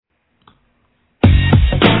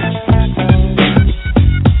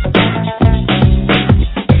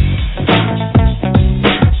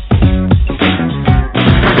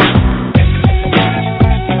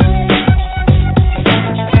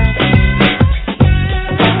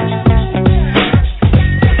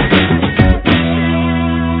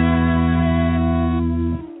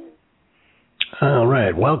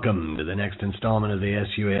welcome to the next installment of the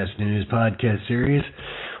SUAS News podcast series,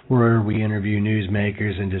 where we interview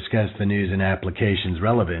newsmakers and discuss the news and applications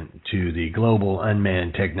relevant to the global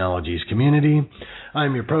unmanned technologies community.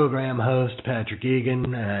 I'm your program host, Patrick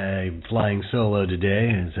Egan. I'm flying solo today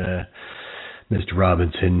as Mr.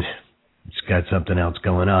 Robinson has got something else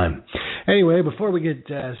going on. Anyway, before we get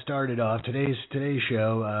started off, today's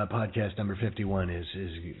show, podcast number 51, is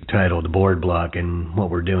titled Board Block, and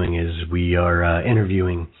what we're doing is we are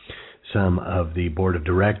interviewing some of the board of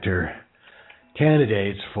director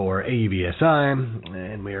candidates for AUVSI,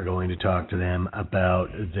 and we are going to talk to them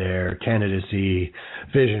about their candidacy,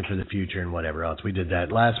 vision for the future, and whatever else. We did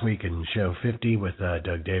that last week in show 50 with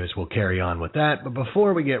Doug Davis. We'll carry on with that, but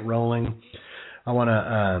before we get rolling, I want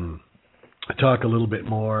to talk a little bit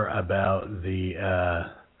more about the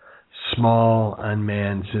Small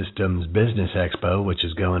Unmanned Systems Business Expo, which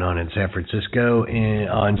is going on in San Francisco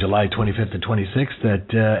on July 25th and 26th that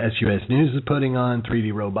SUS News is putting on.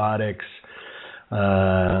 3D robotics.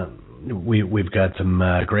 We've got some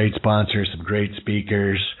great sponsors, some great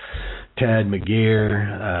speakers. Tad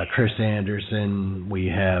McGeer, Chris Anderson. We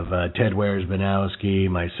have Ted Wears-Banowski,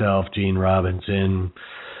 myself, Gene Robinson.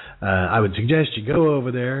 I would suggest you go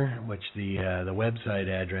over there, which the website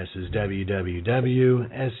address is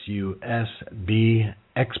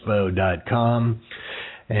www.susbexpo.com.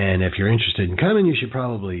 And if you're interested in coming, you should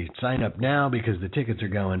probably sign up now because the tickets are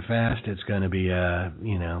going fast. It's going to be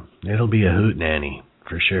it'll be a hootenanny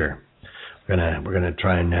for sure. We're gonna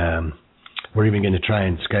try and we're even going to try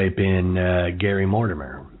and Skype in Gary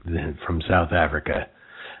Mortimer from South Africa.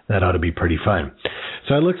 That ought to be pretty fun.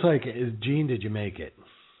 So it looks like, Gene, did you make it?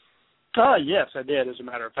 Yes, I did, as a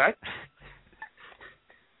matter of fact.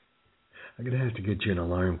 I'm going to have to get you an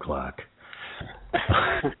alarm clock.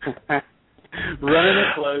 Running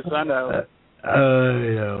it close, I know.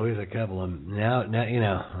 There's a couple of them. Now,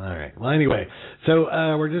 all right. Well, anyway, so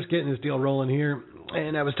we're just getting this deal rolling here,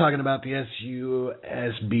 and I was talking about the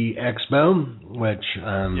SUSB Expo, which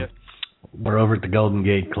we're over at the Golden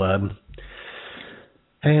Gate Club.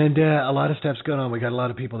 And a lot of stuff's going on. We got a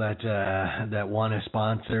lot of people that want to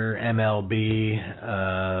sponsor MLB.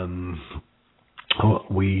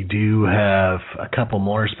 We do have a couple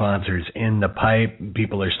more sponsors in the pipe.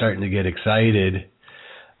 People are starting to get excited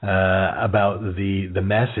about the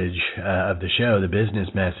message of the show, the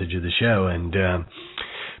business message of the show, and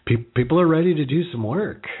people are ready to do some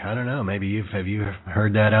work. I don't know. Maybe have you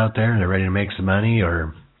heard that out there? They're ready to make some money,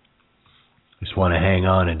 or just want to hang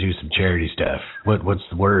on and do some charity stuff. What's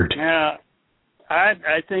the word? Yeah,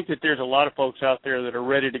 I think that there's a lot of folks out there that are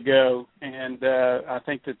ready to go, and I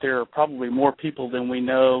think that there are probably more people than we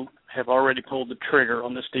know have already pulled the trigger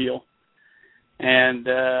on this deal. And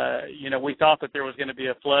we thought that there was going to be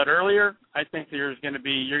a flood earlier. I think you're going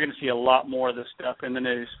to see a lot more of this stuff in the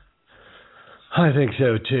news. I think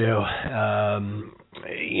so too.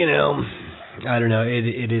 I don't know.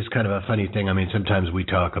 It is kind of a funny thing. I mean, sometimes we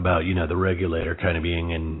talk about, the regulator kind of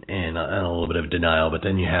being in a little bit of denial, but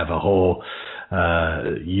then you have a whole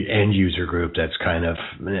end user group that's kind of,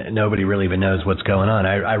 nobody really even knows what's going on.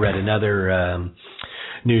 I read another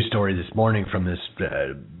news story this morning from this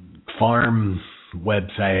farm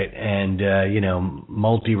website, and,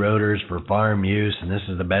 multi-rotors for farm use, and this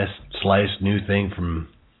is the best sliced new thing from,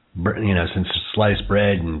 since sliced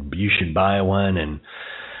bread, and you should buy one, and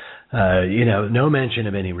no mention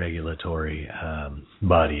of any regulatory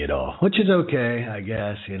body at all, which is okay, I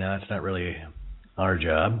guess. It's not really our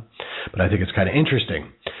job, but I think it's kind of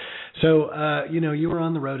interesting. So, you were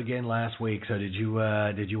on the road again last week. So did you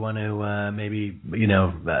want to maybe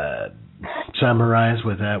summarize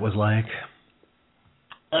what that was like?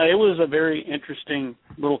 It was a very interesting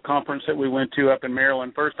little conference that we went to up in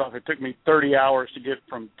Maryland. First off, it took me 30 hours to get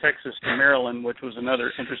from Texas to Maryland, which was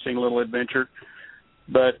another interesting little adventure.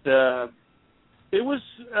 But it was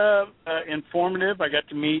informative. I got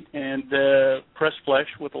to meet and press flesh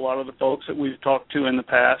with a lot of the folks that we've talked to in the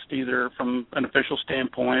past, either from an official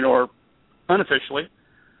standpoint or unofficially.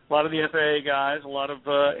 A lot of the FAA guys, a lot of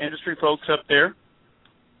industry folks up there.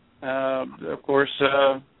 Of course,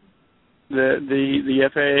 the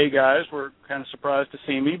FAA guys were kind of surprised to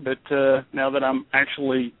see me, but now that I'm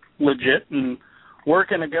actually legit and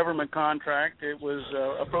working a government contract, it was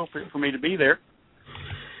appropriate for me to be there.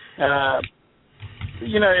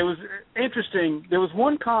 It was interesting. There was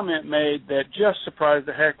one comment made that just surprised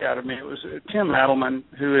the heck out of me. It was Tim Adelman,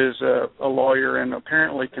 who is a lawyer and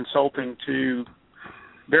apparently consulting to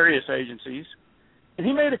various agencies. And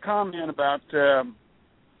he made a comment about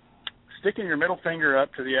sticking your middle finger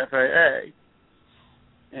up to the FAA.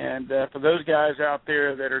 And for those guys out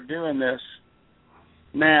there that are doing this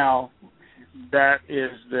now, that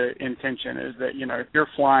is the intention, is that, if you're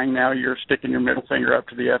flying now, you're sticking your middle finger up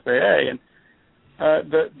to the FAA. And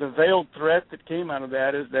the veiled threat that came out of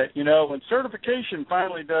that is that, when certification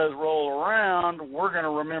finally does roll around, we're going to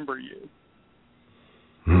remember you.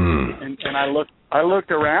 And I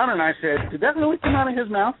looked around and I said, did that really come out of his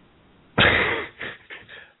mouth?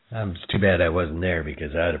 It's too bad I wasn't there,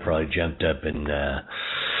 because I'd have probably jumped up and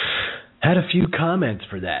had a few comments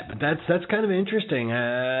for that. But that's kind of interesting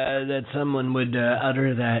that someone would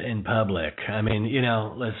utter that in public. I mean,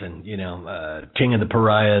 listen, king of the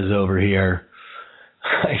pariahs over here.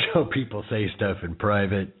 I know people say stuff in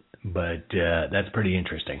private, but that's pretty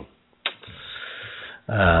interesting.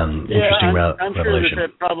 Interesting I'm revelation. sure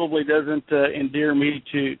that probably doesn't endear me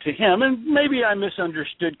to him, and maybe I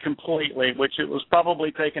misunderstood completely, which it was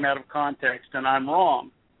probably taken out of context, and I'm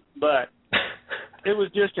wrong. But it was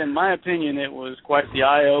just, in my opinion, it was quite the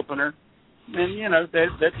eye-opener. And,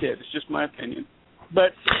 that's it. It's just my opinion.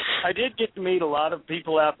 But I did get to meet a lot of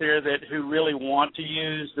people out there who really want to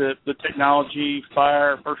use the technology.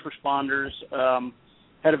 Fire, first responders,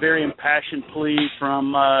 had a very impassioned plea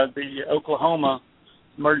from the Oklahoma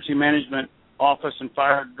Emergency Management Office and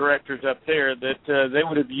fire directors up there that they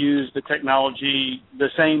would have used the technology the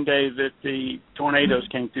same day that the tornadoes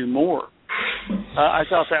came through Moore. I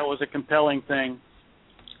thought that was a compelling thing.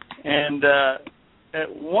 And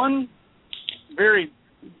one very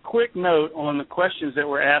quick note on the questions that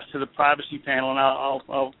were asked to the privacy panel, and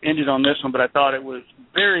I'll end it on this one, but I thought it was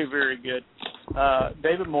very, very good.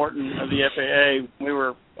 David Morton of the FAA,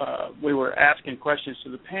 we were asking questions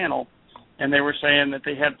to the panel, and they were saying that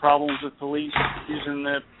they had problems with police using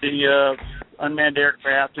the unmanned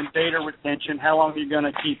aircraft and data retention. How long are you going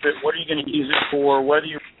to keep it? What are you going to use it for? Whether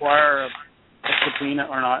you require a subpoena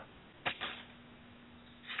or not.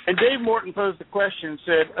 And Dave Morton posed the question and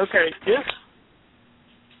said, okay, if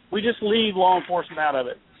we just leave law enforcement out of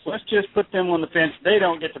it, let's just put them on the fence. They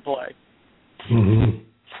don't get to play.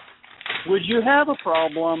 Mm-hmm. Would you have a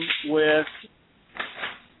problem with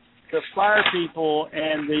the fire people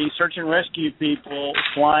and the search and rescue people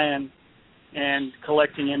flying and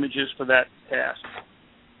collecting images for that task?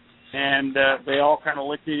 And they all kind of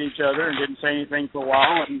looked at each other and didn't say anything for a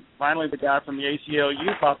while. And finally, the guy from the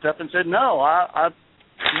ACLU popped up and said, "No,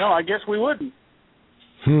 I guess we wouldn't."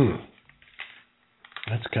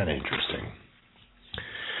 That's kind of interesting.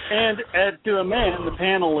 And to a man, the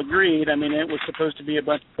panel agreed. I mean, it was supposed to be a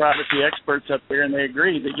bunch of privacy experts up there, and they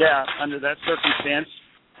agreed that, yeah, under that circumstance,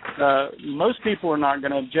 most people are not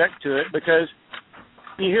going to object to it, because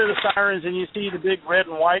you hear the sirens and you see the big red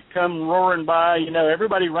and white come roaring by.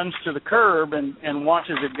 Everybody runs to the curb and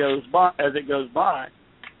watches it goes by as it goes by.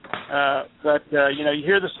 But you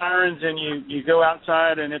hear the sirens and you go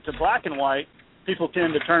outside and it's a black and white. People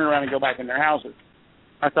tend to turn around and go back in their houses.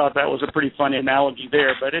 I thought that was a pretty funny analogy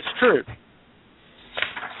there, but it's true.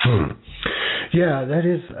 Yeah, that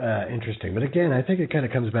is interesting. But again, I think it kind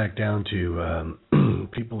of comes back down to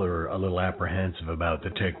people are a little apprehensive about the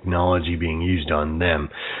technology being used on them.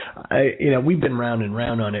 We've been round and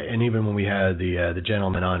round on it, and even when we had the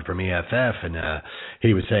gentleman on from EFF, and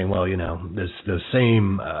he was saying, well, the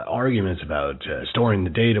same arguments about storing the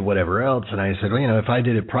data, whatever else. And I said, well, if I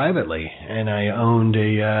did it privately and I owned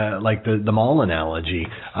like the mall analogy,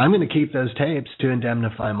 I'm going to keep those tapes to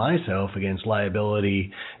indemnify myself against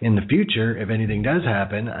liability in the future if anything does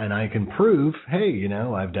happen, and I can prove, hey,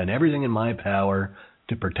 I've done everything in my power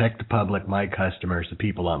to protect the public, my customers, the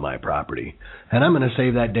people on my property. And I'm going to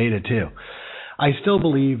save that data too. I still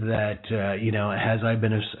believe that, as I've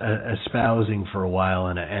been espousing for a while,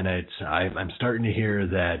 and I'm starting to hear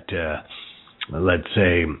that, let's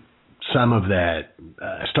say, some of that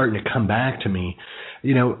starting to come back to me,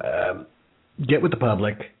 get with the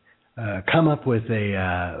public, come up with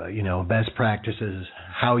best practices,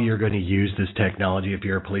 how you're going to use this technology. If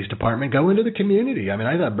you're a police department, go into the community. I mean,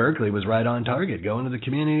 I thought Berkeley was right on target. Go into the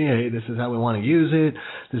community. Hey, this is how we want to use it.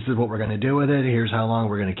 This is what we're going to do with it. Here's how long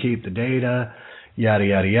we're going to keep the data. Yada,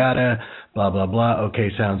 yada, yada, blah, blah, blah. Okay,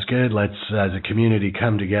 sounds good. Let's, as a community,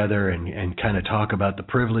 come together and kind of talk about the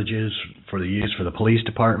privileges for the use for the police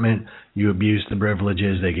department. You abuse the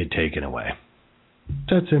privileges, they get taken away. It's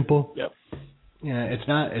that simple. Yep. Yeah, it's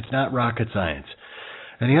not rocket science.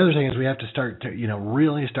 And the other thing is we have to start to,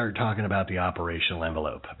 really start talking about the operational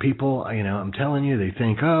envelope. People, I'm telling you, they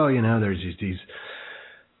think, there's these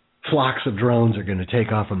flocks of drones are going to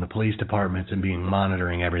take off from the police departments and be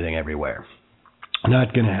monitoring everything everywhere.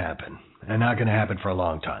 Not going to happen, and not going to happen for a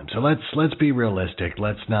long time. So let's be realistic.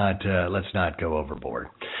 Let's not go overboard.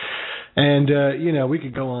 And, we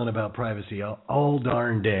could go on about privacy all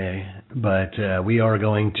darn day, but we are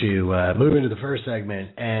going to move into the first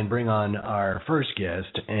segment and bring on our first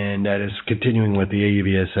guest, and that is continuing with the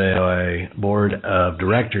AUVSI Board of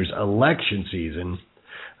Directors election season,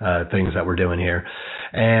 things that we're doing here.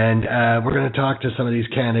 And we're going to talk to some of these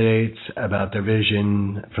candidates about their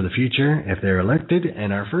vision for the future if they're elected.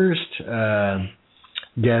 And our first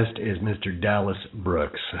guest is Mr. Dallas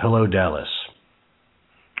Brooks. Hello, Dallas.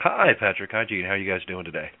 Hi, Patrick. Hi, Gene. How are you guys doing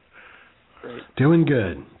today? Great. Doing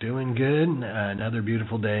good. Another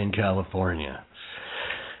beautiful day in California.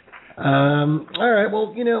 All right.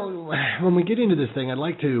 Well, when we get into this thing, I'd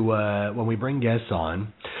like to, when we bring guests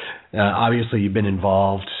on, obviously you've been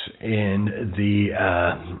involved in the,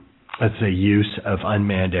 let's say, use of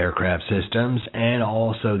unmanned aircraft systems and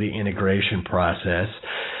also the integration process.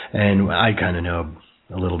 And I kind of know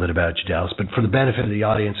a little bit about you, Dallas, but for the benefit of the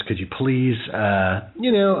audience, could you please,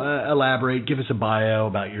 elaborate, give us a bio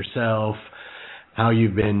about yourself, how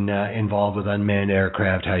you've been involved with unmanned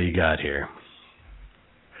aircraft, how you got here?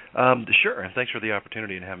 Sure, and thanks for the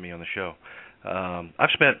opportunity and having me on the show.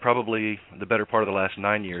 I've spent probably the better part of the last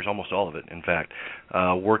 9 years, almost all of it, in fact,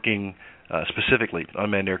 working specifically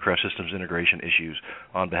unmanned aircraft systems integration issues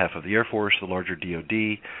on behalf of the Air Force, the larger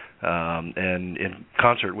DoD, and in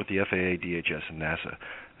concert with the FAA, DHS, and NASA.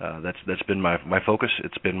 That's been my focus.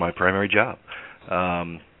 It's been my primary job.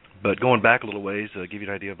 But going back a little ways, to give you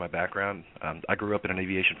an idea of my background, I grew up in an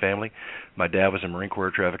aviation family. My dad was a Marine Corps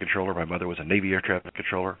air traffic controller. My mother was a Navy air traffic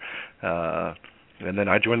controller. And then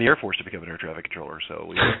I joined the Air Force to become an air traffic controller. So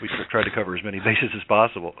we tried to cover as many bases as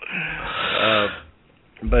possible.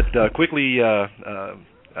 But quickly,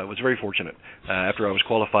 I was very fortunate. After I was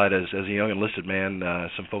qualified as a young enlisted man,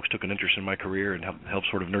 some folks took an interest in my career and helped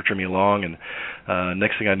sort of nurture me along. And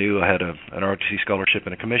next thing I knew, I had an ROTC scholarship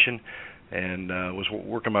and a commission, and was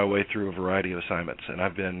working my way through a variety of assignments. And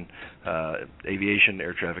I've been aviation,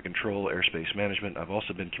 air traffic control, airspace management. I've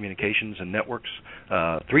also been communications and networks,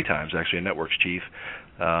 3 times actually, a networks chief.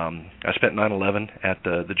 I spent 9/11 at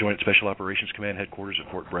the Joint Special Operations Command headquarters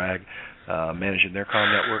at Fort Bragg, managing their comm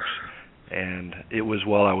networks. And it was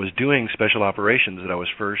while I was doing special operations that I was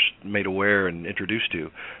first made aware and introduced to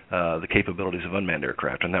the capabilities of unmanned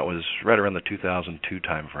aircraft, and that was right around the 2002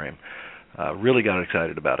 time frame. Really got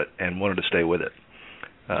excited about it and wanted to stay with it.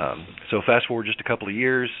 So fast forward just a couple of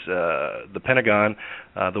years, the Pentagon,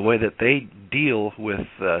 the way that they deal with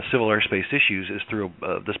civil airspace issues is through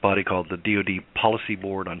this body called the DoD Policy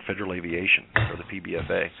Board on Federal Aviation, or the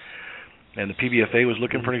PBFA. And the PBFA was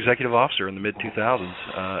looking for an executive officer in the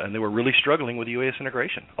mid-2000s, and they were really struggling with UAS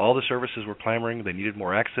integration. All the services were clamoring. They needed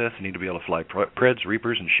more access. They needed to be able to fly Preds,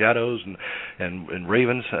 Reapers, and Shadows, and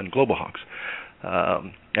Ravens, and Global Hawks.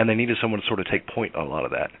 And they needed someone to sort of take point on a lot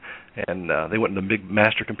of that. And they went in the big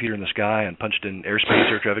master computer in the sky and punched in airspace,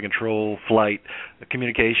 air traffic control, flight,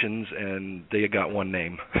 communications, and they got one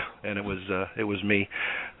name, and it was me.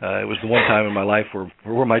 It was the one time in my life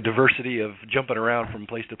where my diversity of jumping around from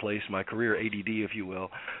place to place, my career ADD, if you will,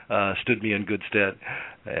 stood me in good stead.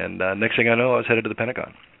 And next thing I know, I was headed to the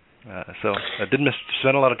Pentagon. So I didn't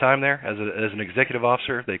spend a lot of time there as an executive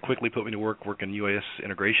officer. They quickly put me to work working UAS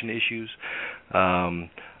integration issues.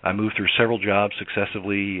 I moved through several jobs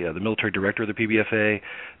successively, the military director of the PBFA,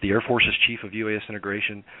 the Air Force's chief of UAS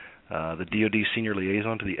integration, the DoD senior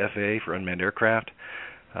liaison to the FAA for unmanned aircraft.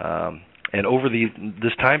 And over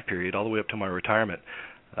this time period, all the way up to my retirement,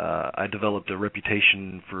 I developed a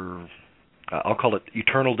reputation for, I'll call it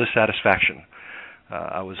eternal dissatisfaction.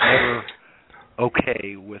 I was never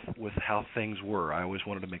okay with how things were. I always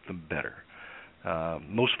wanted to make them better.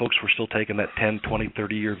 Most folks were still taking that 10, 20,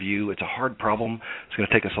 30-year view. It's a hard problem. It's going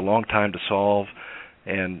to take us a long time to solve.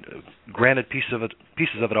 And granted, pieces of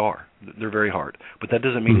it are. They're very hard. But that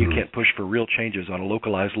doesn't mean you can't push for real changes on a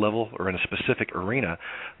localized level or in a specific arena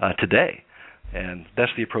today. And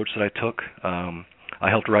that's the approach that I took. I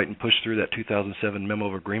helped write and push through that 2007 memo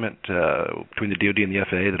of agreement between the DoD and the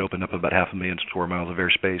FAA that opened up about 500,000 square miles of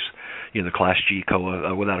airspace, the Class G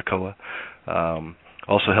COA without a COA.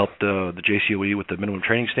 Also helped the JCOE with the minimum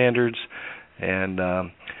training standards, and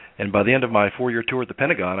by the end of my 4-year tour at the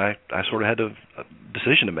Pentagon, I sort of had a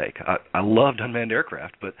decision to make. I loved unmanned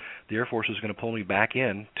aircraft, but the Air Force was going to pull me back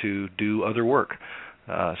in to do other work.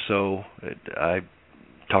 So I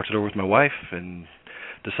talked it over with my wife and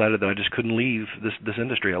decided that I just couldn't leave this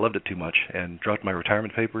industry. I loved it too much, and dropped my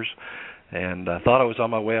retirement papers, and thought I was on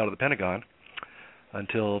my way out of the Pentagon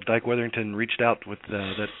until Dyke Weatherington reached out with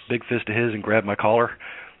that big fist of his and grabbed my collar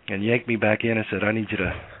and yanked me back in and said, "I need you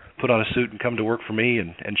to put on a suit and come to work for me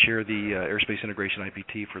and share the airspace integration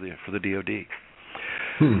IPT for the DoD."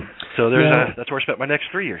 So that's where I spent my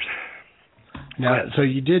next 3 years. Now, so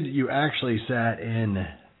you actually sat in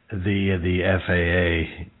the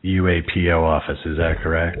FAA UAPO office, is that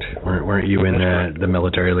correct? Weren't you in the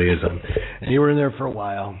military liaison? And you were in there for a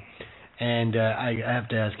while. And I have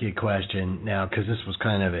to ask you a question now, because this was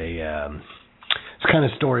kind of it's kind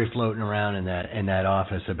of story floating around in that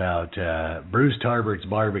office about Bruce Tarbert's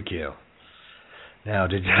barbecue. Now,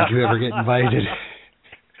 did you ever get invited?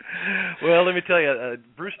 Well, let me tell you,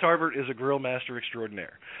 Bruce Tarbert is a grill master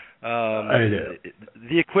extraordinaire.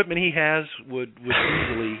 The equipment he has would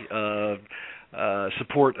easily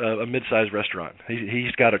support a mid-sized restaurant.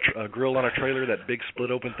 He's got a grill on a trailer, that big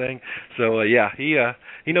split-open thing. So he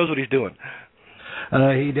knows what he's doing.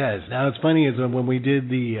 He does. Now, it's funny is when we did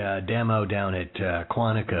the demo down at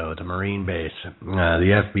Quantico, the Marine base,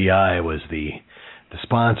 the FBI was the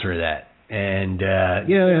sponsor of that. And,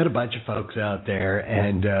 they had a bunch of folks out there,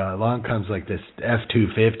 and along comes like this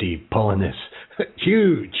F-250 pulling this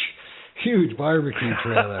huge barbecue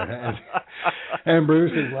trailer. And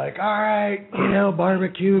Bruce is like, all right,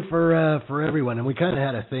 barbecue for everyone. And we kind of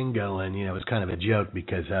had a thing going, it was kind of a joke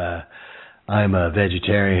because I'm a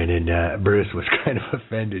vegetarian, and Bruce was kind of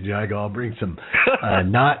offended. I go, I'll bring some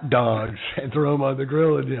not dogs and throw them on the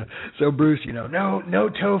grill. And so Bruce, no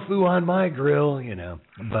tofu on my grill,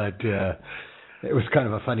 But it was kind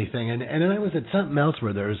of a funny thing. And then I was at something else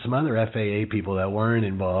where there was some other FAA people that weren't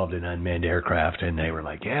involved in unmanned aircraft, and they were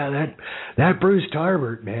like, yeah, that Bruce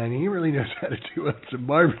Tarbert, man, he really knows how to do up some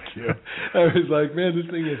barbecue. I was like, man,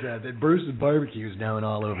 this thing is that Bruce's barbecue is known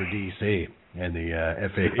all over D.C. and the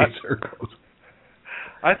FAA circles.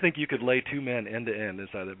 I think you could lay two men end to end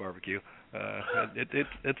inside that barbecue.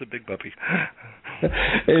 It's a big puppy.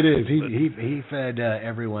 It is. He fed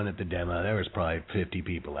everyone at the demo. There was probably 50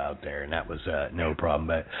 people out there, and that was no problem.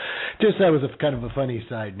 But just that was kind of a funny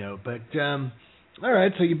side note. But all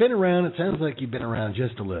right, so you've been around. It sounds like you've been around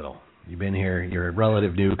just a little. You've been here. You're a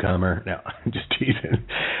relative newcomer. No, I'm just teasing.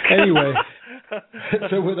 Anyway.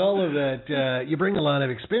 So with all of that, you bring a lot of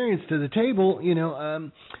experience to the table.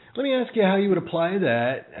 Let me ask you how you would apply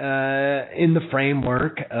that in the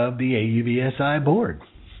framework of the AUVSI board.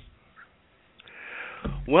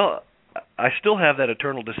 Well, I still have that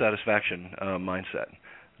eternal dissatisfaction mindset,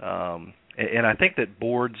 and I think that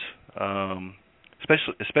boards,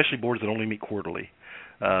 especially boards that only meet quarterly,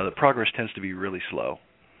 the progress tends to be really slow.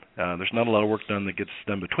 There's not a lot of work done that gets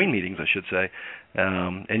done between meetings, I should say,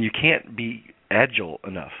 and you can't be agile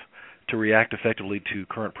enough to react effectively to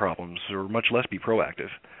current problems, or much less be proactive.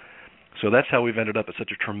 So that's how we've ended up at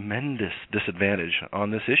such a tremendous disadvantage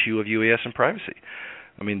on this issue of UAS and privacy.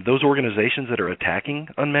 I mean, those organizations that are attacking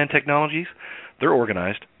unmanned technologies, they're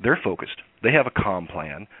organized, they're focused, they have a comm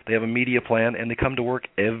plan, they have a media plan, and they come to work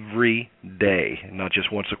every day, not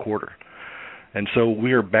just once a quarter. And so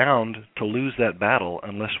we are bound to lose that battle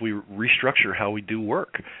unless we restructure how we do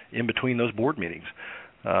work in between those board meetings.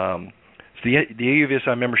 The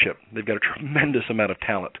AUVSI membership, they've got a tremendous amount of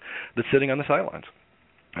talent that's sitting on the sidelines.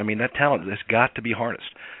 I mean, that talent has got to be harnessed.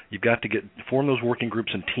 You've got to form those working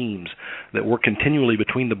groups and teams that work continually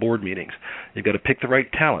between the board meetings. You've got to pick the right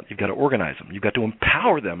talent. You've got to organize them. You've got to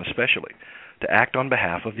empower them, especially, to act on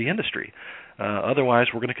behalf of the industry. Otherwise,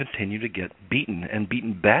 we're going to continue to get beaten, and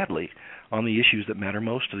beaten badly, on the issues that matter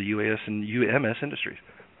most to the UAS and UMS industries.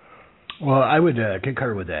 Well, I would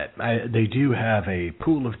concur with that. They do have a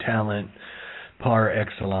pool of talent par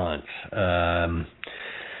excellence.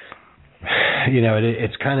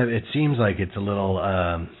 It's kind of, it seems like it's a little,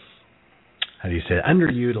 how do you say it,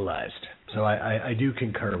 underutilized. So I do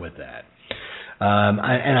concur with that.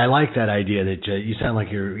 I like that idea that you sound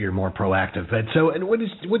like you're more proactive. But so, and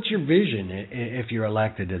what's your vision if you're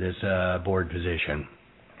elected to this board position?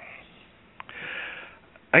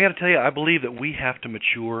 I got to tell you, I believe that we have to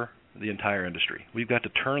mature the entire industry. We've got to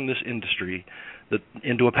turn this industry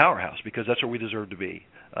into a powerhouse, because that's where we deserve to be.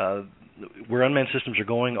 Where unmanned systems are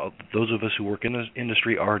going, those of us who work in this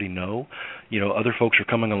industry already know. Other folks are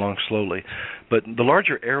coming along slowly. But the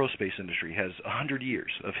larger aerospace industry has 100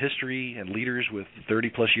 years of history and leaders with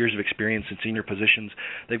 30-plus years of experience in senior positions.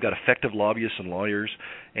 They've got effective lobbyists and lawyers,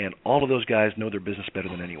 and all of those guys know their business better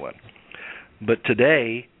than anyone. But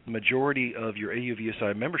today, the majority of your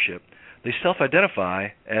AUVSI membership, they self-identify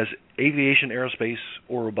as aviation, aerospace,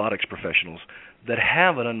 or robotics professionals that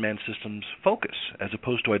have an unmanned systems focus, as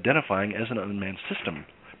opposed to identifying as an unmanned system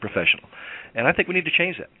professional. And I think we need to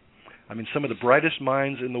change that. I mean, some of the brightest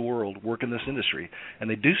minds in the world work in this industry, and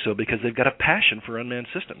they do so because they've got a passion for unmanned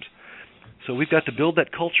systems. So we've got to build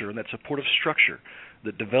that culture and that supportive structure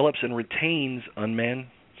that develops and retains unmanned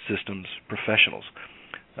systems professionals.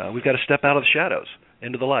 We've got to step out of the shadows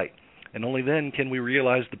into the light, and only then can we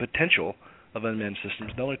realize the potential of unmanned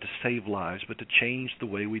systems, not only to save lives, but to change the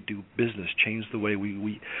way we do business, change the way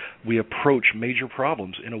we approach major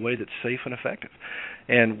problems in a way that's safe and effective.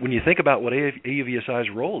 And when you think about what AUVSI's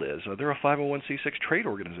role is, they're a 501c6 trade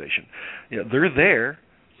organization. They're there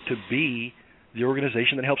to be the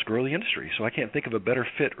organization that helps grow the industry. So I can't think of a better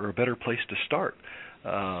fit or a better place to start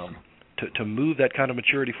to move that kind of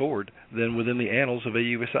maturity forward than within the annals of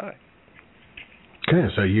AUVSI. Okay,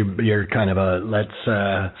 so you're kind of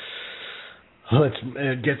let's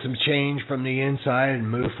get some change from the inside and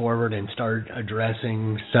move forward and start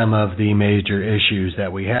addressing some of the major issues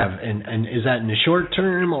that we have. And is that in the short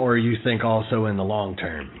term, or you think also in the long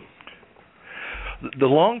term? The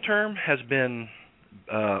long term has been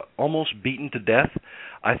almost beaten to death.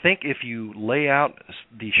 I think if you lay out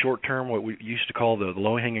the short term, what we used to call the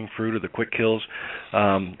low-hanging fruit or the quick kills,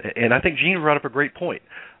 and I think Gene brought up a great point.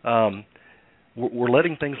 We're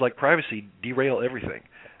letting things like privacy derail everything.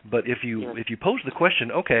 But if you pose the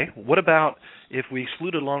question, okay, what about if we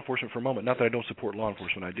excluded law enforcement for a moment? Not that I don't support law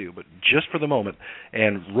enforcement, I do, but just for the moment,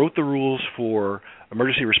 and wrote the rules for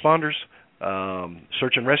emergency responders,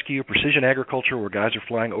 search and rescue, precision agriculture, where guys are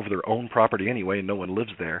flying over their own property anyway and no one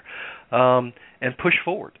lives there, and push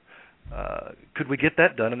forward. Could we get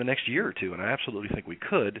that done in the next year or two? And I absolutely think we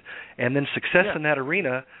could. And then success in that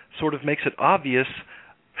arena sort of makes it obvious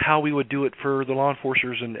how we would do it for the law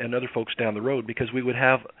enforcers and other folks down the road, because we would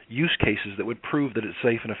have use cases that would prove that it's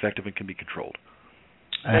safe and effective and can be controlled.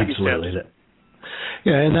 Absolutely.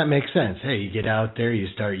 Yeah, and that makes sense. Hey, you get out there, you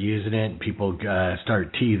start using it, people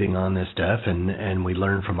start teething on this stuff, and we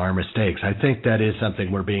learn from our mistakes. I think that is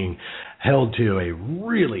something we're being held to a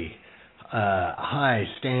really high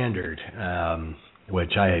standard,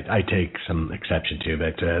 which I take some exception to,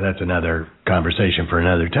 but that's another conversation for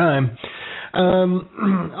another time.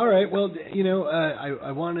 All right. Well,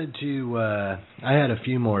 I wanted to. I had a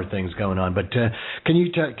few more things going on, but can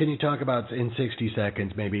you talk about in 60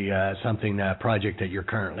 seconds maybe something project that you're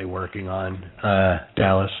currently working on,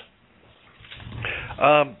 Dallas?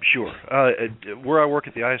 Sure. Where I work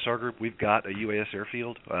at the ISR Group, we've got a UAS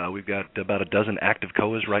airfield. We've got about a dozen active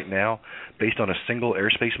COAs right now based on a single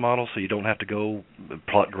airspace model, so you don't have to go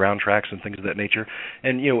plot ground tracks and things of that nature.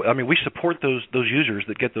 And, we support those users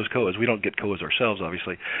that get those COAs. We don't get COAs ourselves,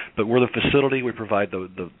 obviously, but we're the facility. We provide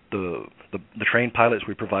the trained pilots.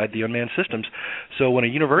 We provide the unmanned systems. So when a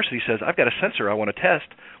university says, I've got a sensor I want to test,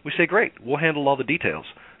 we say, great, we'll handle all the details.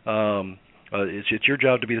 It's your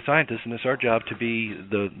job to be the scientist, and it's our job to be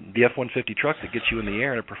the F-150 truck that gets you in the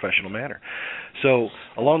air in a professional manner. So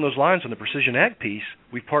along those lines, on the precision ag piece,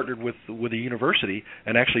 we've partnered with a university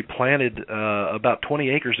and actually planted about 20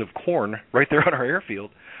 acres of corn right there on our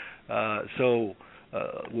airfield. So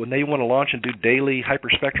when they want to launch and do daily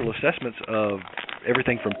hyperspectral assessments of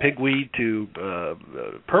everything from pigweed to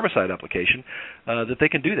herbicide application, that they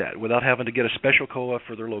can do that without having to get a special COA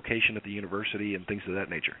for their location at the university and things of that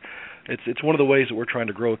nature. It's one of the ways that we're trying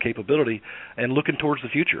to grow a capability and looking towards the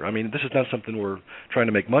future. I mean, this is not something we're trying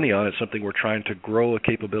to make money on. It's something we're trying to grow a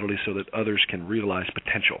capability so that others can realize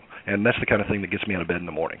potential. And that's the kind of thing that gets me out of bed in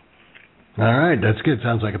the morning. All right, that's good.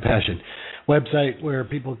 Sounds like a passion. Website where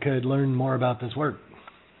people could learn more about this work.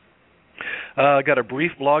 I got a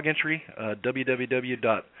brief blog entry,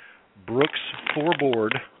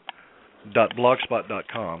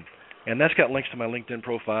 www.brooksforboard.blogspot.com, and that's got links to my LinkedIn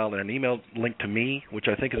profile and an email link to me, which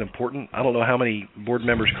I think is important. I don't know how many board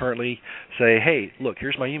members currently say, hey, look,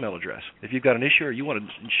 here's my email address. If you've got an issue or you want to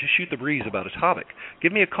shoot the breeze about a topic,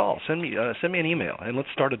 give me a call, send me an email, and let's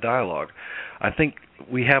start a dialogue. I think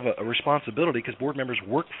we have a responsibility, because board members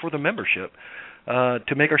work for the membership,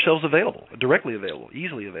 to make ourselves available, directly available,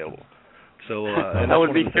 easily available. So I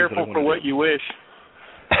would be careful for what you wish.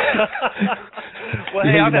 Well,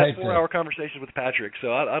 hey, I've had 4-hour conversations with Patrick,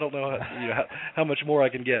 so I don't know how much more I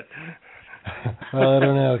can get. Well, I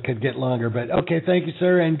don't know. It could get longer. But, okay, thank you,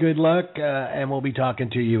 sir, and good luck, and we'll be talking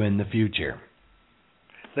to you in the future.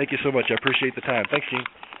 Thank you so much. I appreciate the time. Thanks, Gene.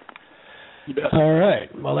 All right.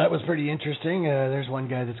 Well, that was pretty interesting. There's one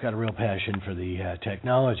guy that's got a real passion for the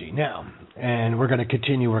technology. Now, and we're going to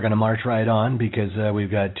continue. We're going to march right on, because we've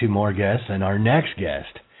got 2 more guests, and our next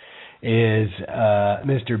guest is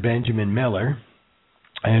Mr. Benjimine Miller.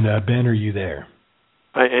 And Ben, are you there?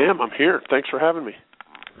 I am. I'm here. Thanks for having me.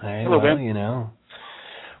 Hey, hello, well, Ben.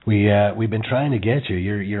 We've been trying to get you.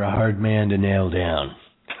 You're a hard man to nail down.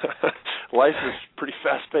 Life is pretty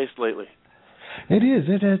fast-paced lately. It is.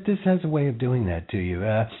 This has a way of doing that to you.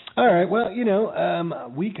 All right. Well, we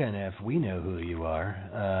know who you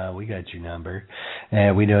are. We got your number.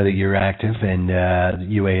 We know that you're active in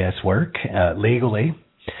UAS work legally.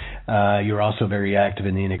 You're also very active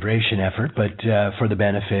in the integration effort, but for the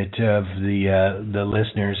benefit of the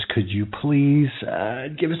listeners, could you please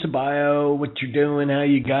give us a bio, what you're doing, how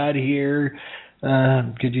you got here?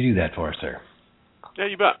 Could you do that for us, sir? Yeah,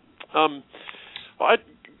 you bet. I'll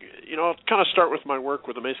kind of start with my work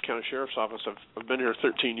with the Mesa County Sheriff's Office. I've been here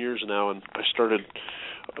 13 years now, and I started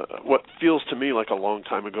what feels to me like a long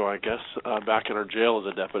time ago, I guess, back in our jail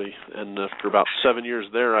as a deputy. And after about 7 years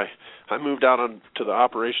there, I moved out to the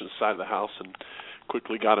operations side of the house and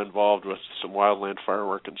quickly got involved with some wildland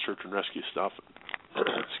firework and search and rescue stuff.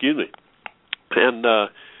 Excuse me. And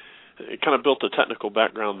it kind of built a technical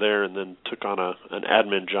background there, and then took on an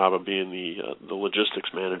admin job of being the logistics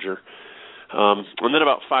manager. And then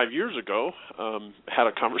about 5 years ago, had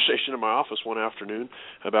a conversation in my office one afternoon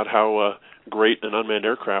about how great an unmanned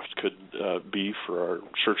aircraft could be for our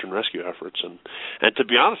search and rescue efforts. And to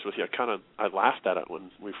be honest with you, I laughed at it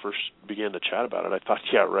when we first began to chat about it. I thought,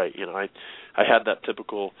 yeah, right. I had that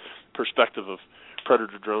typical perspective of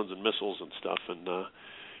Predator drones and missiles and stuff. And the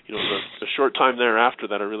short time thereafter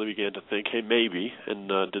that I really began to think, hey, maybe, and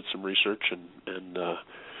did some research and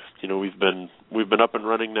we've been up and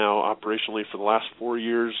running now operationally for the last 4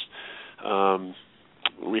 years.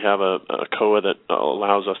 We have a COA that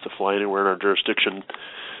allows us to fly anywhere in our jurisdiction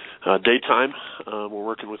daytime. We're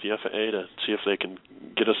working with the FAA to see if they can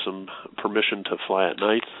get us some permission to fly at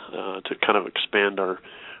night to kind of expand our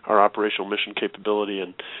operational mission capability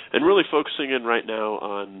and really focusing in right now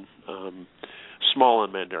on small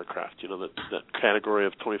unmanned aircraft, that category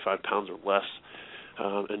of 25 pounds or less,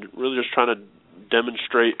 and really just trying to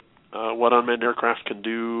demonstrate what unmanned aircraft can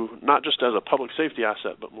do, not just as a public safety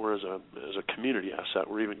asset, but more as a community asset.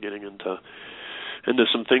 We're even getting into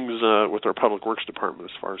some things with our public works department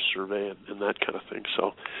as far as survey and that kind of thing.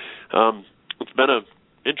 So it's been a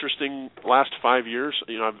interesting last 5 years.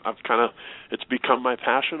 It's become my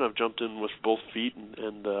passion. I've jumped in with both feet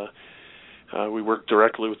and we work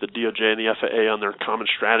directly with the DOJ and the FAA on their common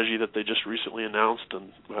strategy that they just recently announced,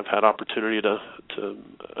 and I've had opportunity to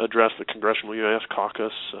address the Congressional UAS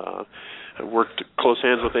Caucus. I've worked close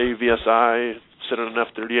hands with AUVSI, sit on an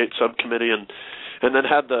F-38 subcommittee, and then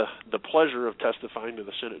had the pleasure of testifying to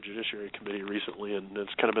the Senate Judiciary Committee recently, and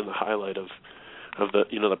it's kind of been the highlight of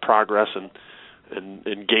the progress and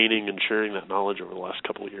gaining and sharing that knowledge over the last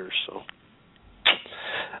couple of years. So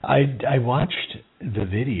I watched the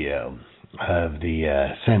video of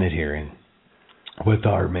the Senate hearing with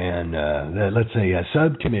our man, let's say a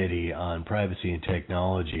subcommittee on privacy and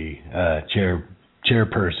technology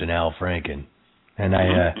chairperson Al Franken, and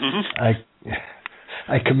I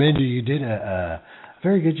commend you. You did a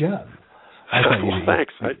very good job.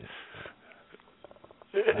 Thanks. I'd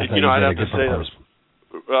have to say that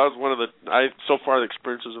was one of so far the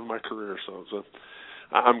experiences of my career. So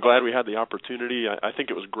I'm glad we had the opportunity. I think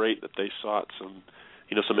it was great that they sought some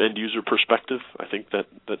end user perspective. I think that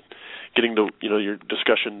getting to your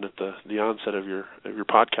discussion at the onset of your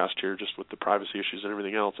podcast here, just with the privacy issues and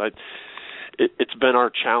everything else, it's been our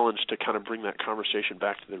challenge to kind of bring that conversation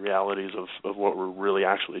back to the realities of what we're really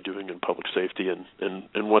actually doing in public safety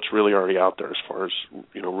and what's really already out there as far as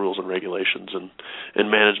rules and regulations and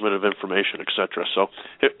management of information, et cetera. So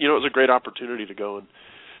it was a great opportunity to go and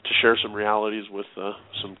to share some realities with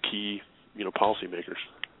some key policymakers.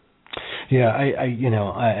 Yeah, I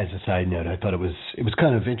as a side note, I thought it was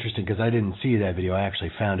kind of interesting because I didn't see that video. I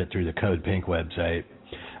actually found it through the Code Pink website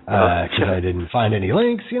because I didn't find any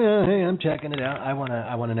links. Hey, I'm checking it out. I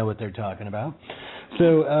wanna know what they're talking about.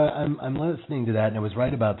 So I'm listening to that, and it was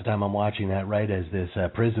right about the time I'm watching that, right as this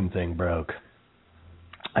PRISM thing broke,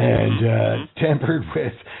 and tempered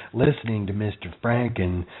with listening to Mr.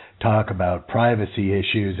 Franken talk about privacy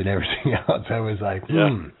issues and everything else. I was like,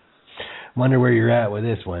 wonder where you're at with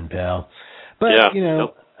this one, pal. But,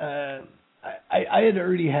 I had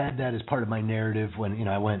already had that as part of my narrative when,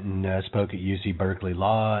 I went and spoke at UC Berkeley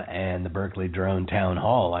Law and the Berkeley Drone Town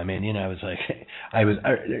Hall. I mean, I was like, I was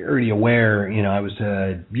already aware, I was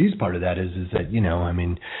used part of that is that,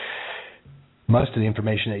 most of the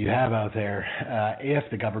information that you have out there, if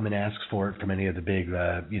the government asks for it from any of the big,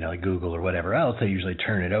 like Google or whatever else, they usually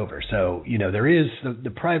turn it over. So, there is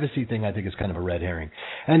the privacy thing, I think, is kind of a red herring.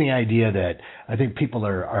 And the idea that I think people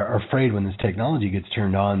are afraid when this technology gets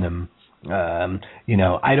turned on them. I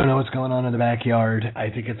don't know what's going on in the backyard. I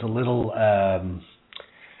think it's a little,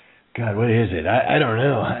 God, what is it? I don't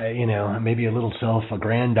know. Maybe a little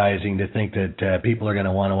self-aggrandizing to think that people are going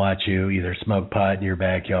to want to watch you either smoke pot in your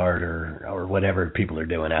backyard or whatever people are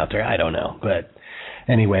doing out there. I don't know. But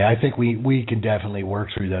anyway, I think we can definitely work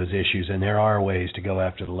through those issues, and there are ways to go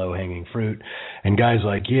after the low-hanging fruit. And guys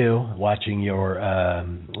like you, watching your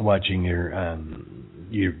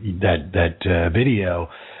that video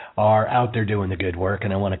are out there doing the good work,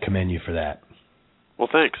 and I want to commend you for that. Well,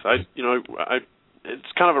 thanks.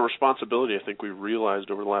 It's kind of a responsibility I think we've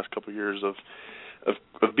realized over the last couple of years of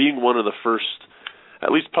being one of the first,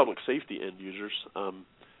 at least public safety end users.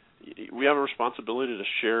 We have a responsibility to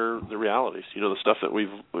share the realities, the stuff that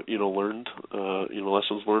we've, learned,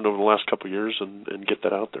 lessons learned over the last couple of years, and get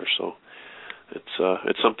that out there. So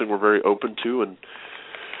it's something we're very open to, and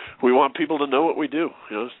we want people to know what we do.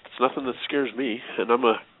 It's nothing that scares me, and I'm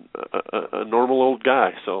a normal old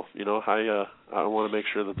guy. So I want to make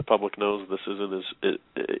sure that the public knows this isn't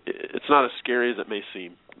it's not as scary as it may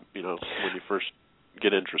seem. When you first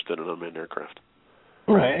get interested in unmanned aircraft.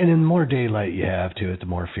 Right, and the more daylight you have to it, the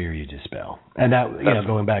more fear you dispel. And that,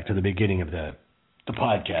 going back to the beginning of the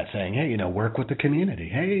podcast, saying, hey, work with the community.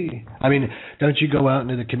 Hey, I mean, don't you go out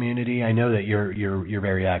into the community? I know that you're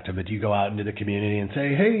very active, but do you go out into the community and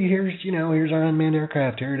say, hey, here's our unmanned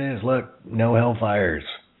aircraft. Here it is. Look, no hellfires.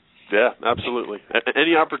 Yeah, absolutely.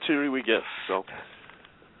 Any opportunity we get. So.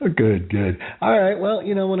 Good. All right. Well,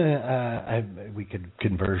 we could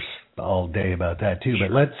converse all day about that too,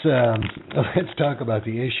 but let's talk about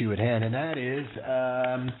the issue at hand, and that is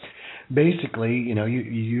basically,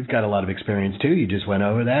 you've got a lot of experience too. You just went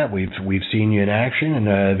over that. We've seen you in action and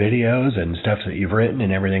videos and stuff that you've written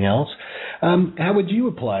and everything else. How would you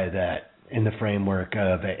apply that in the framework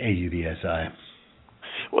of AUVSI?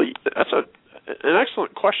 Well, that's an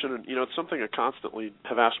excellent question, and it's something I constantly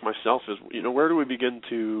have asked myself: is where do we begin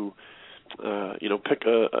to pick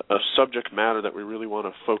a subject matter that we really want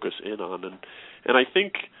to focus in on, and I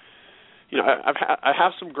think I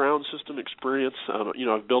have some ground system experience.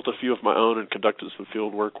 I've built a few of my own and conducted some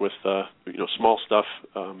field work with small stuff,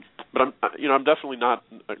 but I'm definitely not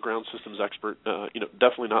a ground systems expert.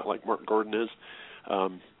 Definitely not like Mark Gordon is.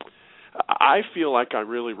 I feel like I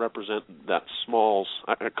really represent that smalls.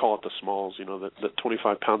 I call it the smalls. That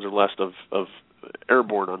 25 pounds or less of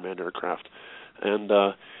airborne unmanned aircraft, and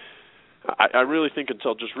I really think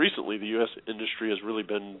until just recently the U.S. industry has really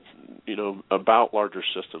been, about larger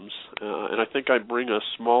systems, and I think I bring a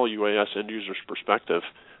small UAS end user's perspective.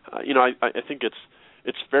 I think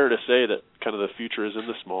it's fair to say that kind of the future is in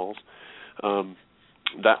the smalls.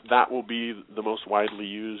 That will be the most widely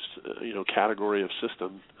used, category of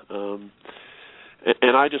system.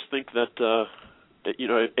 And I just think that,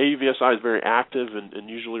 AUVSI is very active and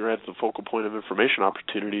usually right at the focal point of information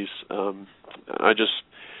opportunities.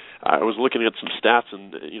 I was looking at some stats,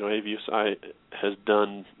 and, AUVSI has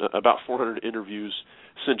done about 400 interviews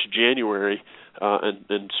since January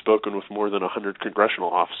and spoken with more than 100 congressional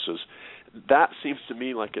offices. That seems to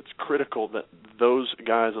me like it's critical that those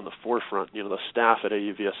guys on the forefront, the staff at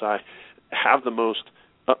AUVSI, have the most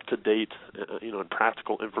up-to-date, and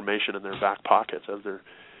practical information in their back pockets as they're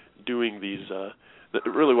doing these,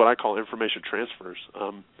 really what I call information transfers.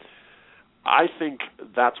 I think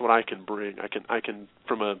that's what I can bring. I can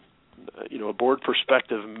from a board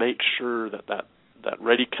perspective, make sure that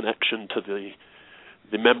ready connection to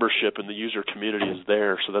the membership and the user community is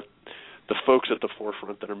there, so that the folks at the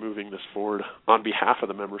forefront that are moving this forward on behalf of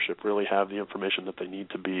the membership really have the information that they need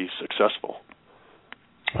to be successful.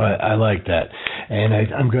 I like that. And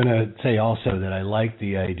I'm going to say also that I like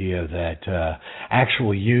the idea that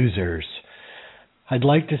actual users, I'd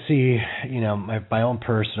like to see, from my own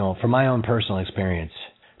personal experience,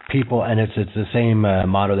 people, and it's the same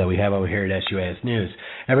motto that we have over here at SUAS News.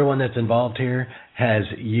 Everyone that's involved here has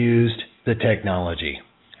used the technology.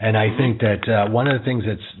 And I think that one of the things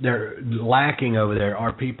they're lacking over there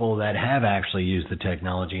are people that have actually used the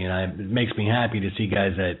technology. And it makes me happy to see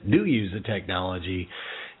guys that do use the technology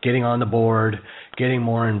getting on the board, getting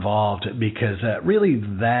more involved, because really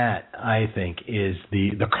that, I think, is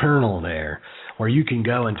the kernel there, where you can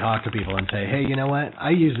go and talk to people and say, hey, you know what, I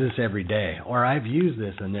use this every day, or I've used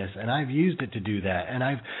this and this, and I've used it to do that.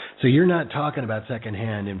 So you're not talking about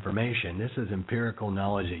secondhand information. This is empirical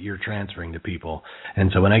knowledge that you're transferring to people. And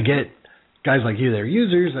so when I get guys like you that are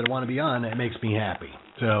users that want to be on, it makes me happy.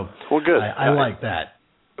 So well, good. I like that.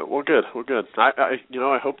 Well, good.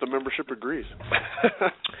 I hope the membership agrees.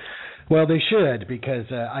 Well, they should,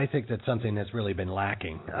 because I think that's something that's really been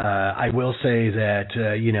lacking. I will say that,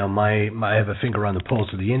 I have a finger on the pulse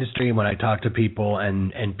of the industry when I talk to people,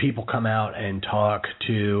 and people come out and talk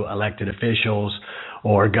to elected officials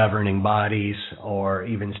or governing bodies or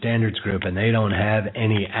even standards group, and they don't have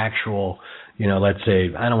any actual, let's say,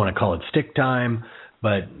 I don't want to call it stick time,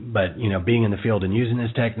 but being in the field and using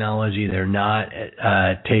this technology, they're not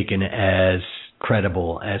taken as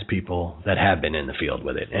credible as people that have been in the field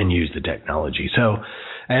with it and use the technology. So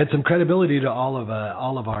add some credibility to all of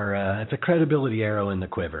our. It's a credibility arrow in the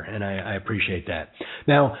quiver, and I appreciate that.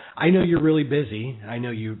 Now I know you're really busy. I know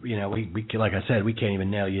we like I said, we can't even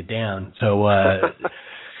nail you down. So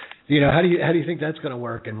how do you think that's going to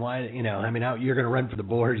work, and why? You're going to run for the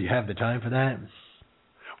board. You have the time for that?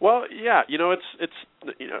 Well, yeah,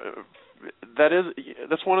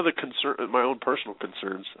 that's one of the my own personal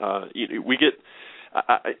concerns.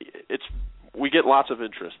 We get lots of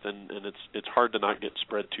interest, and it's hard to not get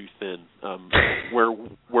spread too thin.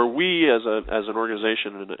 Where we as an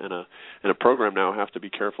organization and a program now have to be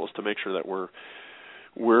careful is to make sure that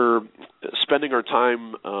we're spending our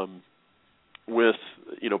time with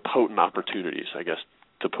potent opportunities, I guess,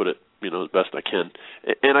 to put it as best I can.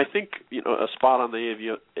 And I think a spot on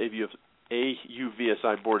the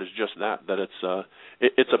AUVSI board is just that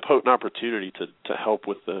it's a potent opportunity to help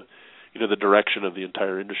with the direction of the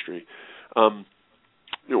entire industry.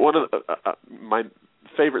 One of my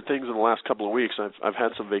favorite things in the last couple of weeks, I've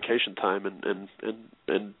had some vacation time and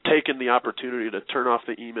taken the opportunity to turn off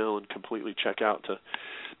the email and completely check out to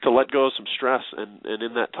let go of some stress. And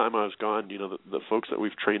in that time I was gone, the folks that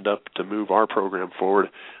we've trained up to move our program forward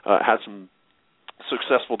had some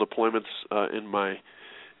successful deployments in my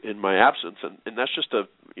absence, and that's just a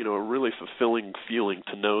really fulfilling feeling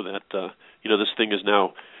to know that this thing is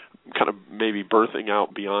now kind of maybe birthing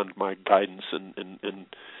out beyond my guidance and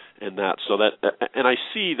that, so that, and I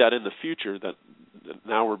see that in the future that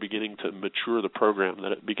now we're beginning to mature the program,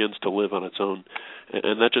 that it begins to live on its own,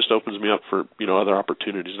 and that just opens me up for other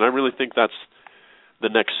opportunities, and I really think that's the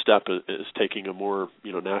next step is taking a more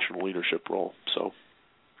national leadership role. So.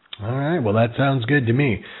 All right. Well, that sounds good to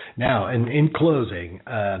me. Now, in closing,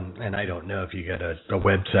 and I don't know if you got a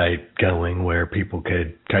website going where people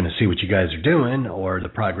could kind of see what you guys are doing or the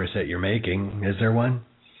progress that you're making. Is there one?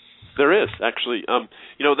 There is, actually.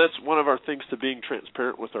 That's one of our things to being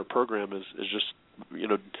transparent with our program is just,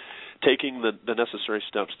 taking the necessary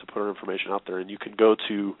steps to put our information out there. And you can go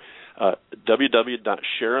to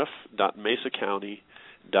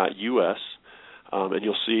www.sheriff.mesacounty.us. And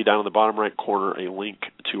you'll see down in the bottom right corner a link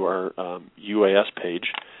to our UAS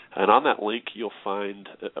page. And on that link, you'll find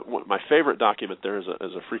my favorite document there is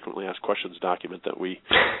a frequently asked questions document that we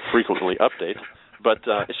frequently update. But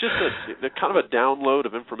it's just a kind of a download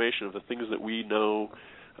of information of the things that we know,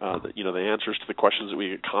 the answers to the questions that we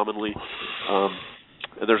get commonly.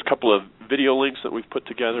 And there's a couple of video links that we've put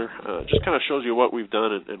together. Just kind of shows you what we've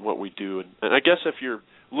done and what we do. And I guess if you're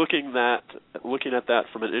looking at that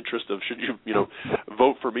from an interest of should you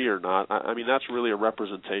vote for me or not, I mean that's really a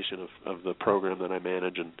representation of the program that I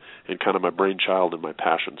manage and kind of my brainchild and my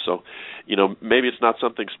passion. So maybe it's not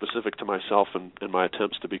something specific to myself and my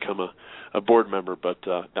attempts to become a board member, but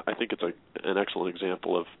I think it's an excellent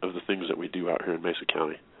example of the things that we do out here in Mesa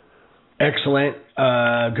County. Excellent.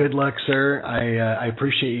 Good luck, sir. I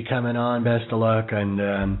appreciate you coming on. Best of luck, and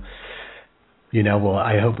I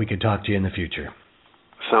hope we could talk to you in the future.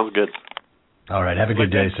 Sounds good. All right. Have a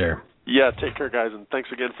good day, sir. Yeah, take care, guys, and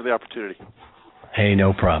thanks again for the opportunity. Hey,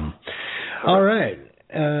 no problem. All right.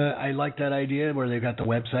 I like that idea where they've got the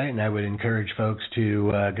website, and I would encourage folks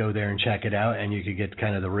to go there and check it out, and you could get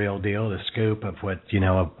kind of the real deal, the scoop of what,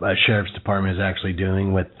 a sheriff's department is actually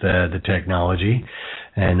doing with the technology.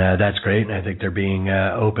 And that's great, and I think they're being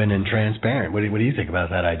open and transparent. What do you think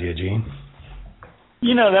about that idea, Gene?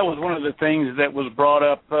 That was one of the things that was brought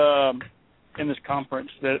up in this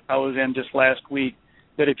conference that I was in just last week,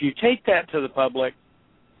 that if you take that to the public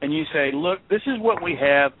and you say, look, this is what we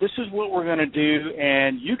have, this is what we're going to do,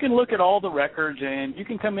 and you can look at all the records and you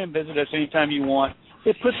can come in and visit us anytime you want,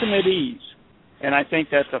 it puts them at ease. And I think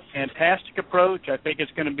that's a fantastic approach. I think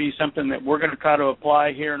it's going to be something that we're going to try to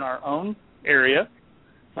apply here in our own area,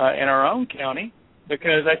 in our own county,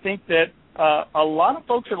 because I think that a lot of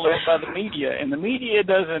folks are led by the media, and the media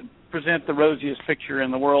doesn't present the rosiest picture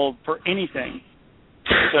in the world for anything.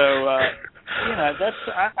 So, I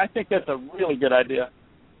think that's a really good idea.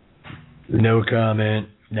 No comment.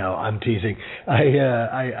 No, I'm teasing.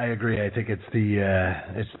 I agree. I think it's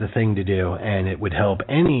the thing to do, and it would help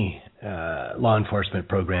any law enforcement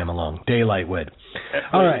program along. Daylight would.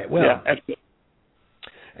 Absolutely. All right. Well. Yeah, absolutely.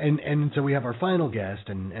 And so we have our final guest,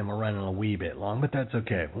 and we're running a wee bit long, but that's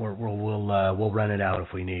okay. We'll run it out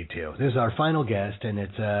if we need to. This is our final guest, and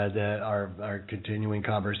it's our continuing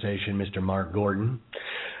conversation, Mr. Mark Gordon.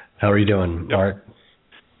 How are you doing, Mark?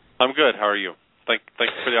 I'm good. How are you? Thanks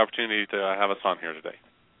for the opportunity to have us on here today.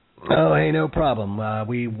 Oh, hey, no problem.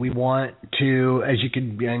 We want to, as you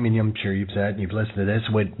can, I mean, I'm sure you've said, you've listened to this,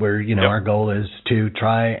 where our goal is to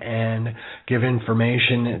try and give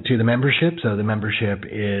information to the membership, so the membership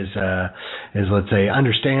is let's say,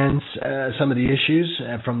 understands some of the issues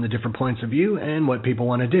from the different points of view and what people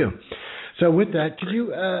want to do. So with that,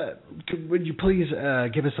 would you please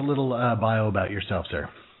give us a little bio about yourself, sir?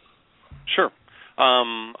 Sure.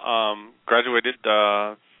 Graduated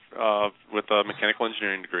with a mechanical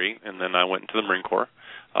engineering degree, and then I went into the Marine Corps.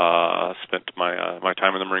 Spent my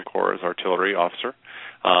time in the Marine Corps as artillery officer.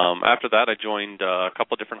 After that, I joined a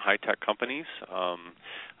couple of different high-tech companies,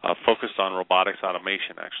 focused on robotics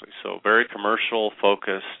automation, actually. So very commercial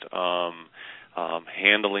focused,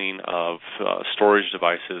 handling of storage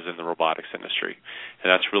devices in the robotics industry, and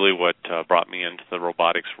that's really what brought me into the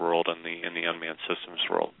robotics world and the unmanned systems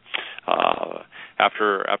world.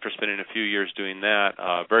 After spending a few years doing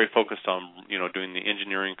that, very focused on doing the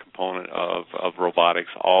engineering component of robotics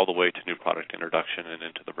all the way to new product introduction and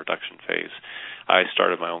into the production phase. I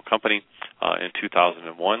started my own company in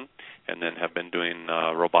 2001, and then have been doing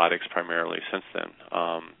robotics primarily since then.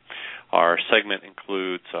 Our segment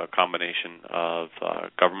includes a combination of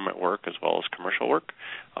government work as well as commercial work.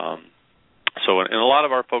 And a lot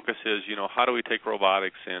of our focus is, how do we take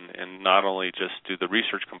robotics and not only just do the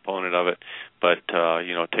research component of it, but,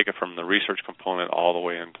 take it from the research component all the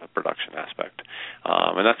way into the production aspect.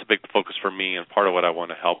 And that's a big focus for me, and part of what I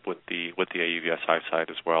want to help with the AUVSI side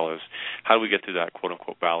as well is how do we get through that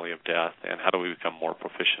quote-unquote valley of death, and how do we become more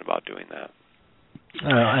proficient about doing that?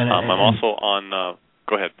 I'm also on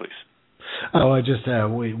go ahead, please. Oh, I just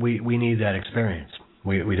we need that experience.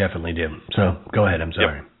 We definitely do. So go ahead. I'm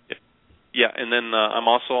sorry. Yep. Yeah, and then I'm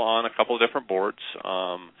also on a couple of different boards.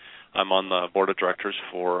 I'm on the board of directors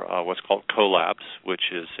for what's called CoLabs,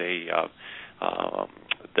 which is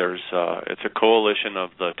it's a coalition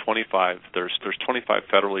of the 25. There's 25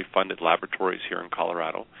 federally funded laboratories here in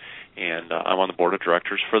Colorado, and I'm on the board of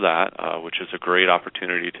directors for that, which is a great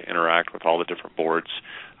opportunity to interact with all the different boards,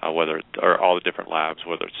 or all the different labs,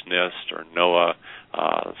 whether it's NIST or NOAA,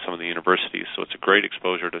 some of the universities. So it's a great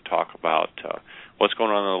exposure to talk about what's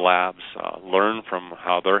going on in the labs, learn from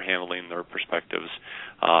how they're handling their perspectives.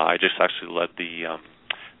 I just actually led the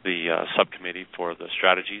subcommittee for the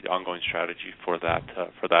ongoing strategy for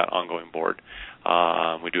that ongoing board.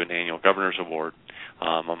 We do an annual governor's award.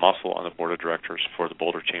 I'm also on the board of directors for the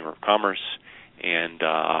Boulder Chamber of Commerce, and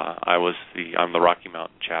I'm the Rocky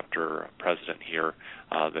Mountain chapter president here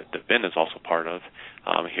that Ben is also part of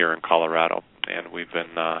here in Colorado, and we've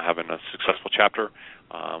been having a successful chapter.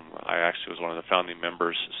 I actually was one of the founding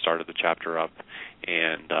members, started the chapter up,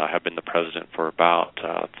 and have been the president for about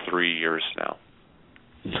 3 years now.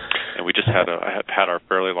 And we just had our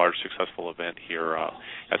fairly large successful event here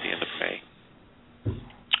at the end of May.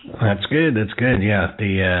 That's good. That's good. Yeah,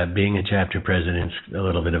 the being a chapter president's a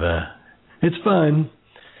little bit of it's fun.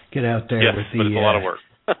 Get out there with the. But it's a lot of work.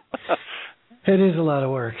 It is a lot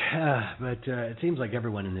of work, but it seems like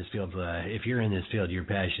everyone in this field, if you're in this field, you're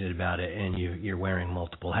passionate about it, and you're wearing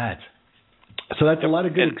multiple hats. So that's a lot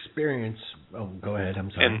of good experience. Oh, go ahead.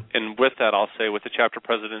 I'm sorry. And with that, I'll say with the chapter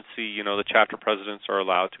presidency, the chapter presidents are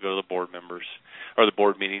allowed to go to the board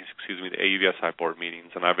meetings, the AUVSI board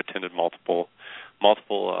meetings, and I've attended multiple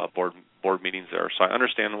board meetings there. So I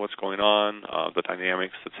understand what's going on, the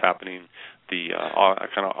dynamics that's happening. I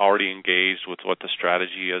kind of already engaged with what the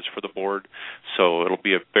strategy is for the board, so it'll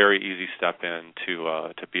be a very easy step in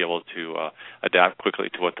to be able to adapt quickly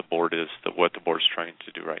to what the board's trying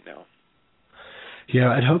to do right now. Yeah,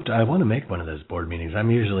 I want to make one of those board meetings.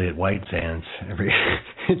 I'm usually at White Sands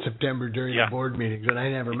in September during the board meetings, and I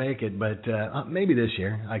never make it, but maybe this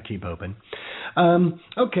year. I keep hoping.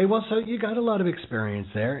 Okay, well, so you got a lot of experience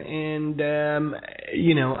there, and,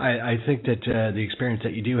 I think that the experience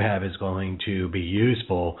that you do have is going to be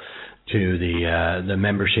useful to the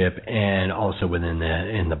membership and also within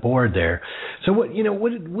the board there. So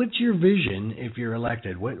what's your vision if you're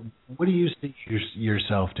elected? What do you see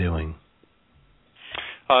yourself doing?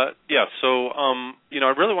 I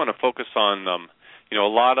really want to focus on, a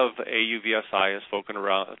lot of AUVSI is focused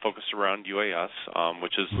around UAS,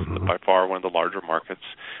 which is by far one of the larger markets.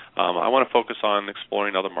 I want to focus on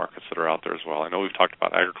exploring other markets that are out there as well. I know we've talked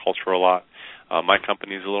about agriculture a lot. My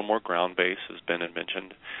company is a little more ground-based, as Ben had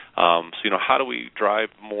mentioned. How do we drive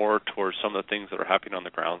more towards some of the things that are happening on the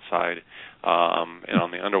ground side and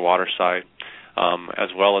on the underwater side? As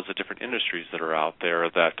well as the different industries that are out there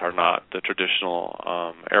that are not the traditional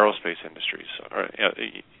aerospace industries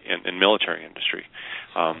and military industry.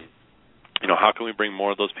 how can we bring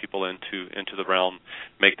more of those people into the realm,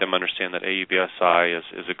 make them understand that AUVSI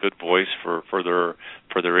is a good voice for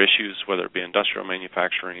their issues, whether it be industrial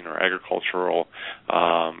manufacturing or agricultural,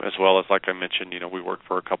 as well as, like I mentioned, we work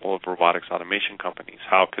for a couple of robotics automation companies.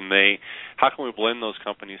 How can we blend those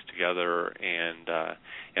companies together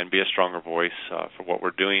and be a stronger voice for what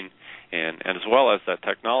we're doing, and as well as that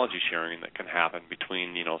technology sharing that can happen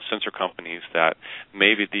between sensor companies that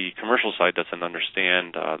maybe the commercial side doesn't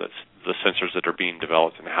understand the sensors that are being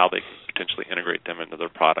developed and how they can potentially integrate them into their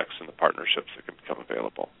products and the partnerships that can become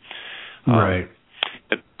available. Right.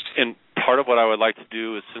 And part of what I would like to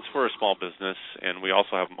do is, since we're a small business and we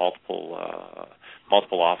also have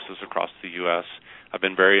multiple offices across the U.S., I've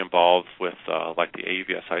been very involved with like the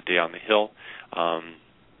AUVSI Day on the Hill.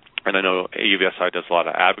 And I know AUVSI does a lot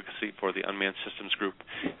of advocacy for the Unmanned Systems Group,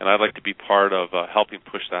 and I'd like to be part of helping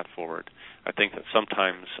push that forward. I think that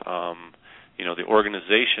sometimes, the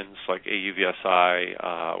organizations like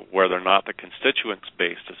AUVSI, where they're not the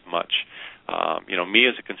constituents-based as much, me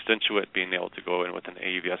as a constituent being able to go in with an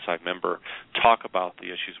AUVSI member, talk about the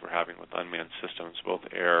issues we're having with unmanned systems, both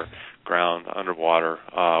air, ground, underwater,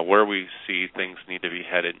 where we see things need to be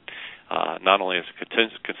headed, not only as a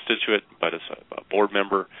constituent, but as a board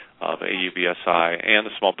member of AUVSI and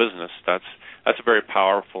a small business. That's a very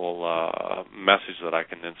powerful message that I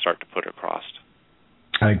can then start to put across.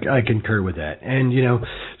 I concur with that. And,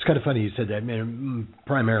 it's kind of funny you said that.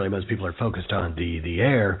 Primarily, most people are focused on the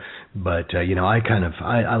air, but,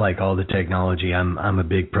 I like all the technology. I'm a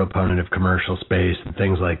big proponent of commercial space and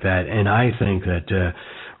things like that. And I think that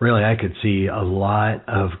really I could see a lot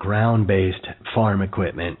of ground-based farm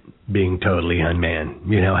equipment being totally unmanned,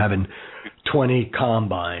 having 20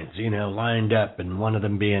 combines, lined up, and one of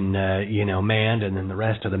them being, manned, and then the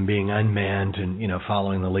rest of them being unmanned, and,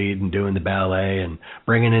 following the lead and doing the ballet and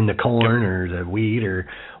bringing in the corn or the wheat or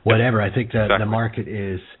whatever. I think that the market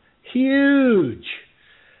is huge.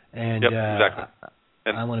 And exactly.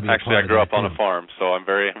 And I want to be actually, I grew up on a farm, so I'm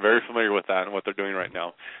very, very familiar with that and what they're doing right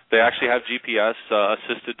now. They actually have GPS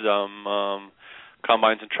assisted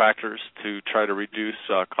combines and tractors to try to reduce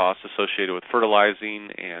costs associated with fertilizing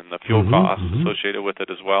and the fuel costs associated with it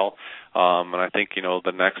as well. And I think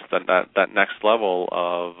that next level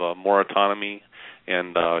of more autonomy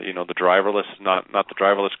and the driverless, not the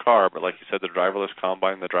driverless car, but like you said, the driverless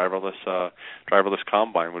combine, the driverless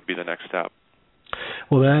combine would be the next step.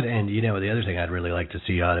 Well, that, and the other thing I'd really like to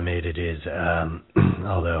see automated is,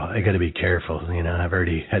 although I got to be careful, I've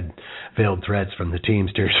already had veiled threats from the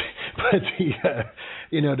Teamsters, but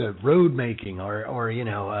the road making or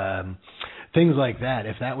things like that.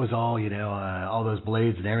 If that was all, all those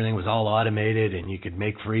blades and everything was all automated, and you could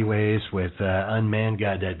make freeways with unmanned,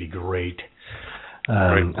 God, that'd be great.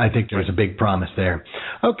 I think there's a big promise there.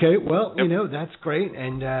 Okay, well, that's great,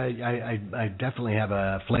 and I definitely have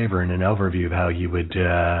a flavor and an overview of how you would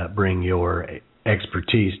bring your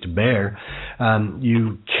expertise to bear.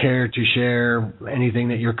 You care to share anything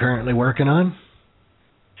that you're currently working on?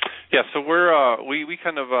 Yeah, so we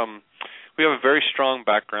kind of we have a very strong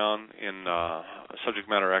background in subject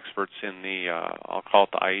matter experts in the I'll call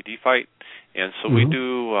it the IED fight, and so we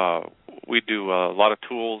do a lot of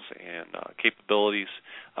tools and capabilities,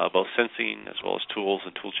 both sensing as well as tools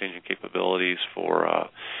and tool changing capabilities for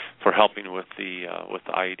helping with the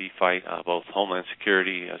IED fight, both homeland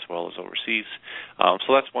security as well as overseas.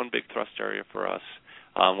 So that's one big thrust area for us.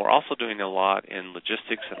 We're also doing a lot in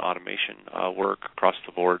logistics and automation work across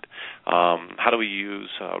the board. How do we use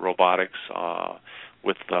robotics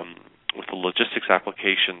with the logistics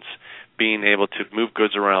applications, being able to move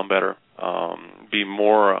goods around better, be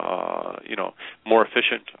more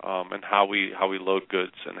efficient in how we load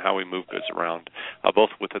goods and how we move goods around, both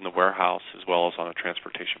within the warehouse as well as on a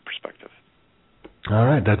transportation perspective. All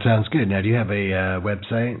right, that sounds good. Now, do you have a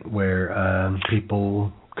website where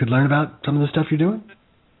people could learn about some of the stuff you're doing?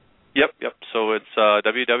 Yep. So it's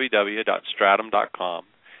www.stratum.com,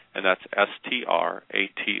 and that's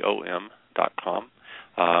STRATOM.com.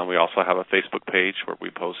 We also have a Facebook page where we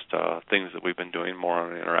post things that we've been doing more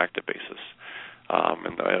on an interactive basis.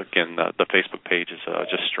 And again, the Facebook page is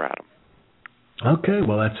just Stratum. Okay,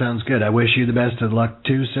 well, that sounds good. I wish you the best of luck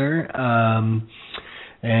too, sir.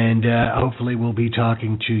 And hopefully we'll be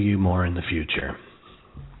talking to you more in the future.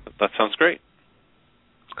 That sounds great.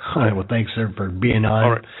 All right, well, thanks, sir, for being on.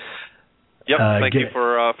 All right. Yep, thank you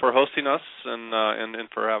for hosting us and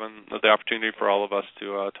for having the opportunity for all of us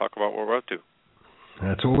to talk about what we're up to.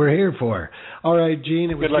 That's what we're here for. All right, Gene,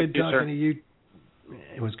 it was good talking to you.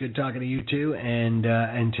 It was good talking to you too, and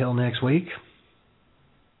until next week.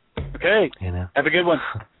 Okay. Have a good one.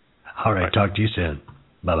 All right, talk to you soon.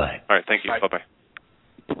 Bye-bye. All right, thank you. Bye-bye.